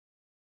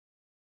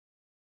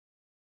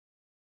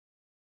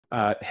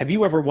Have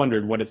you ever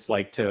wondered what it's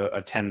like to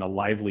attend a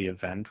lively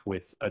event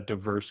with a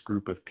diverse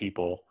group of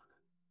people,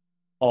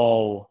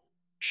 all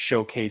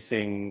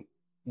showcasing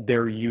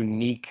their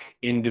unique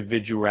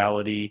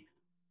individuality?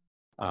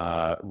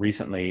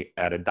 Recently,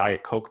 at a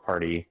Diet Coke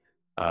party,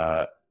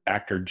 uh,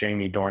 actor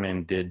Jamie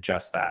Dornan did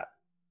just that,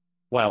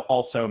 while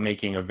also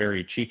making a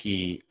very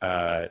cheeky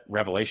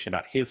revelation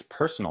about his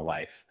personal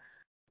life.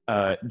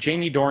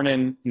 Jamie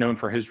Dornan, known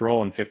for his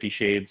role in 50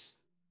 Shades,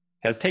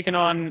 has taken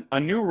on a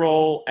new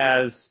role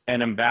as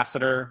an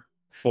ambassador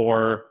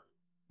for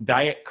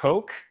Diet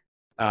Coke.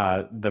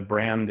 The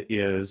brand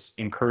is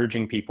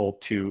encouraging people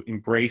to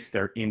embrace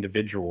their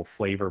individual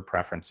flavor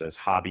preferences,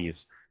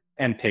 hobbies,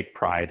 and take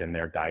pride in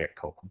their Diet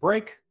Coke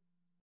break.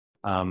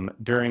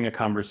 During a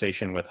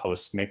conversation with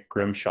host Mick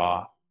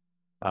Grimshaw,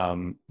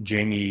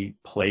 Jamie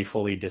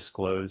playfully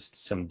disclosed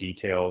some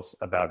details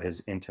about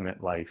his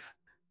intimate life,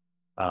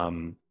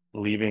 um,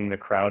 leaving the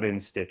crowd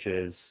in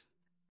stitches.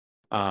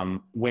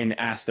 When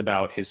asked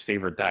about his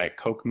favorite Diet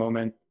Coke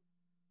moment,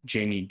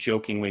 Jamie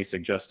jokingly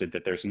suggested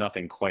that there's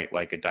nothing quite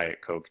like a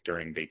Diet Coke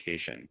during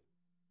vacation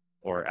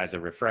or as a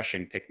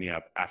refreshing pick me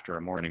up after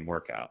a morning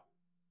workout.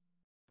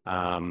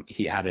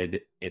 He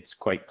added, it's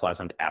quite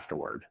pleasant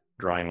afterward,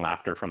 drawing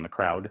laughter from the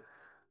crowd.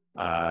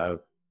 Uh,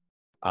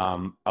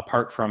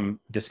 Apart from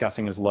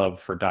discussing his love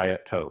for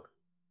Diet Coke,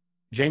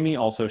 Jamie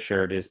also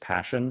shared his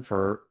passion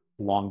for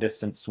long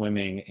distance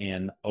swimming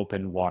in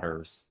open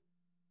waters.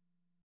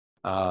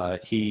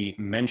 He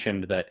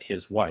mentioned that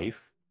his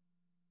wife,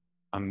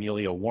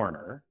 Amelia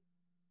Warner,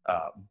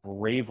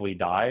 bravely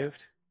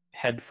dived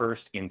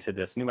headfirst into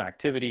this new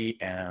activity,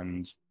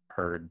 and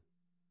her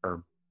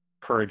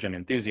courage and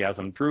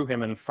enthusiasm drew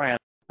him in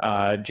France.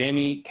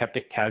 Jamie kept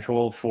it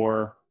casual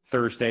for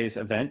Thursday's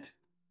event,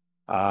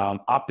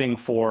 opting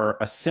for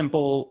a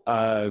simple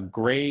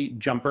gray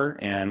jumper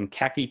and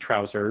khaki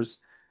trousers.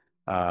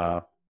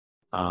 Uh,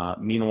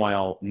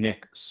 Meanwhile,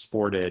 Nick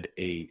sported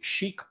a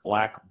chic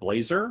black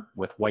blazer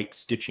with white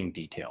stitching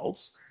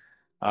details,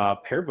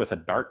 paired with a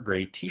dark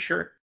gray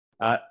t-shirt.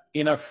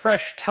 In a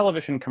fresh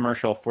television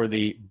commercial for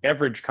the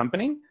beverage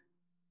company,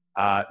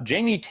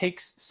 Jamie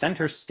takes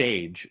center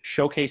stage,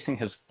 showcasing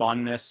his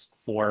fondness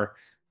for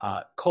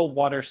cold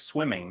water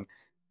swimming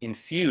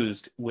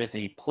infused with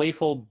a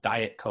playful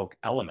Diet Coke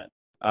element.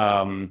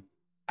 Um,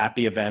 at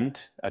the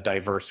event, a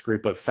diverse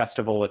group of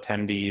festival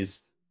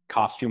attendees,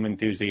 costume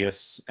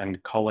enthusiasts,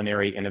 and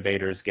culinary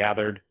innovators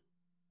gathered,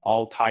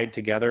 all tied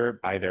together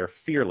by their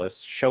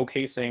fearless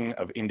showcasing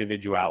of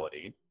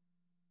individuality.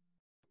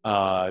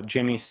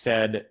 Jamie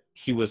said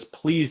he was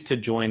pleased to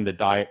join the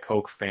Diet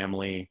Coke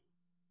family,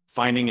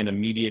 finding an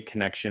immediate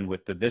connection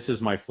with the This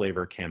Is My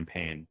Flavor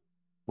campaign,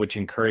 which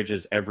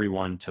encourages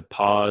everyone to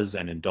pause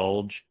and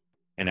indulge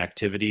in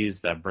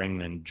activities that bring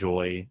them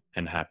joy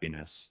and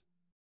happiness.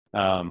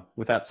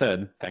 With that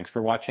said, thanks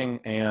for watching,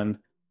 and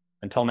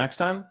until next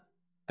time,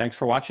 thanks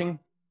for watching